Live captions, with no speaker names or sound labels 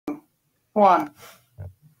One.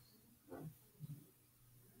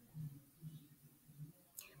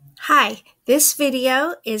 Hi, this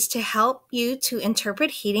video is to help you to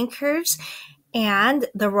interpret heating curves and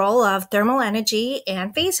the role of thermal energy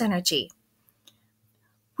and phase energy.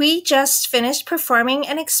 We just finished performing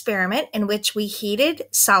an experiment in which we heated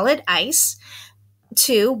solid ice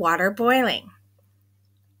to water boiling.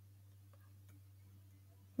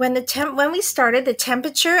 When we started, the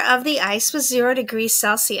temperature of the ice was 0 degrees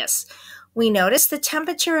Celsius. We noticed the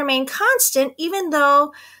temperature remained constant even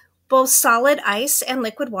though both solid ice and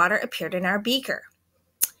liquid water appeared in our beaker.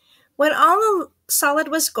 When all the solid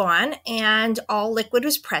was gone and all liquid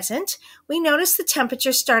was present, we noticed the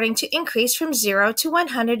temperature starting to increase from 0 to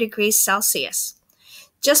 100 degrees Celsius.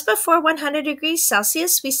 Just before 100 degrees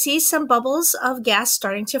Celsius, we see some bubbles of gas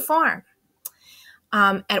starting to form.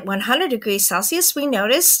 At 100 degrees Celsius, we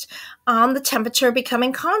noticed the temperature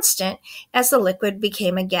becoming constant as the liquid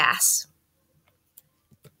became a gas.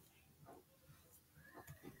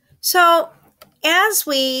 So, as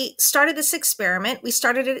we started this experiment, we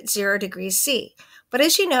started it at 0 degrees C. But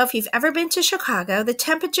as you know, if you've ever been to Chicago, the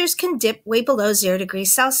temperatures can dip way below 0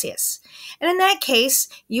 degrees Celsius. And in that case,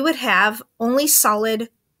 you would have only solid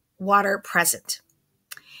water present.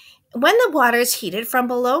 When the water is heated from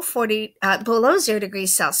below 0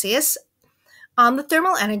 degrees Celsius, the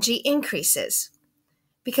thermal energy increases.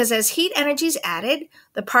 Because as heat energy is added,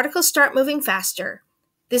 the particles start moving faster.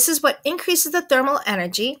 This is what increases the thermal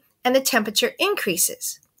energy, and the temperature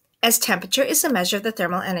increases, as temperature is a measure of the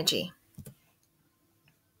thermal energy.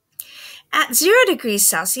 At 0 degrees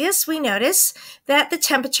Celsius, we notice that the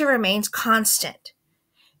temperature remains constant.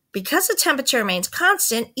 Because the temperature remains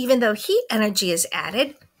constant, even though heat energy is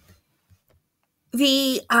added,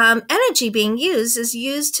 the energy being used is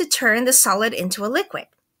used to turn the solid into a liquid.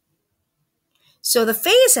 So the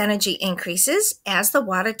phase energy increases as the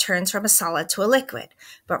water turns from a solid to a liquid.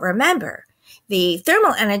 But remember, the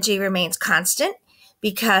thermal energy remains constant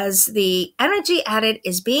because the energy added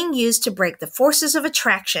is being used to break the forces of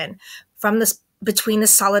attraction between the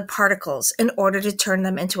solid particles in order to turn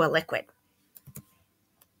them into a liquid.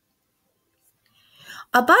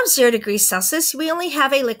 Above 0 degrees Celsius, we only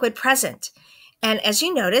have a liquid present. And as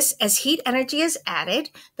you notice, as heat energy is added,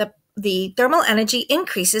 the thermal energy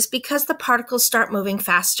increases because the particles start moving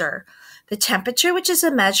faster. The temperature, which is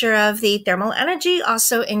a measure of the thermal energy,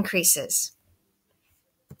 also increases.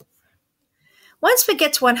 Once we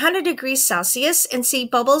get to 100 degrees Celsius and see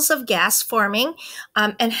bubbles of gas forming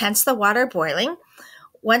and hence the water boiling,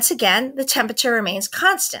 once again, the temperature remains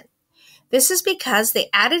constant. This is because the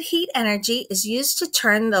added heat energy is used to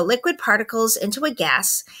turn the liquid particles into a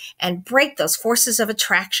gas and break those forces of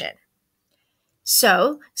attraction.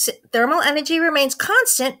 So, thermal energy remains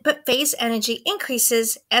constant, but phase energy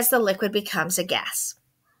increases as the liquid becomes a gas.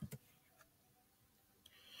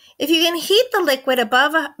 If you can heat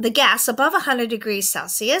the gas above 100 degrees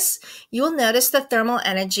Celsius, you will notice the thermal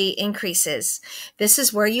energy increases. This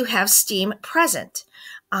is where you have steam present.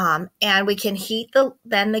 And we can heat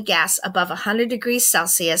the gas above 100 degrees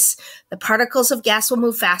Celsius. The particles of gas will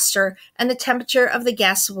move faster, and the temperature of the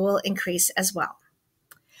gas will increase as well.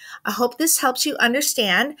 I hope this helps you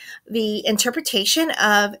understand the interpretation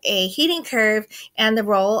of a heating curve and the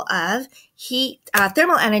role of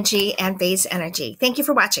thermal energy and phase energy. Thank you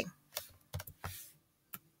for watching.